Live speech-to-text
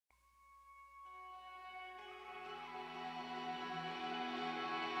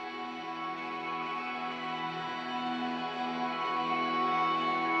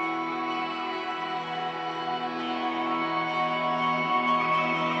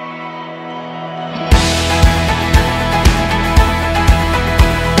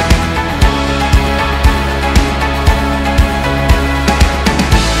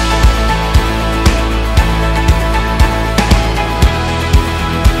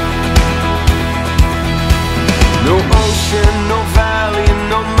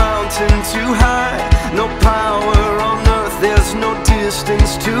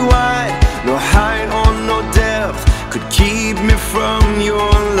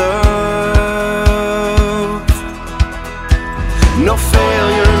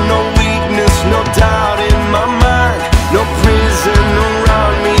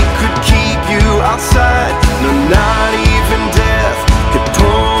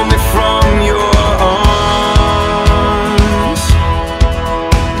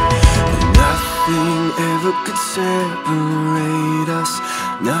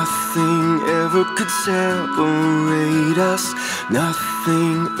us.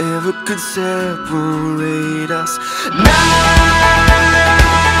 Nothing ever could separate us now.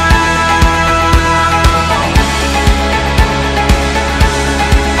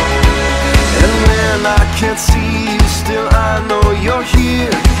 And when I can't see you, still I know you're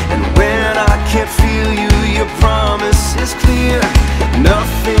here. And when I can't feel you, your promise is clear.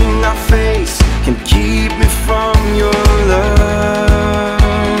 Nothing I face can keep me from your love.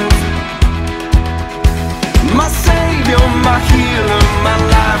 My savior, my healer, my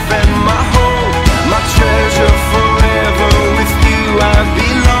life and my hope, my treasure forever, with you I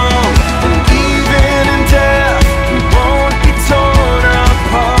belong. And even in death, we won't be torn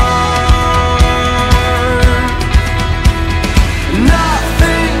apart.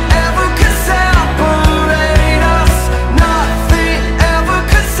 Nothing ever could separate us. Nothing ever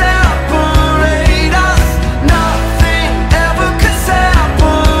could separate us. Nothing ever could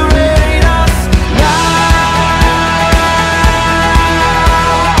separate us now.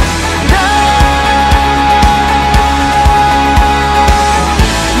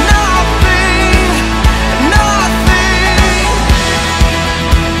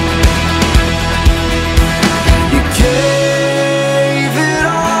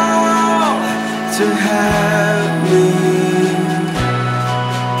 To have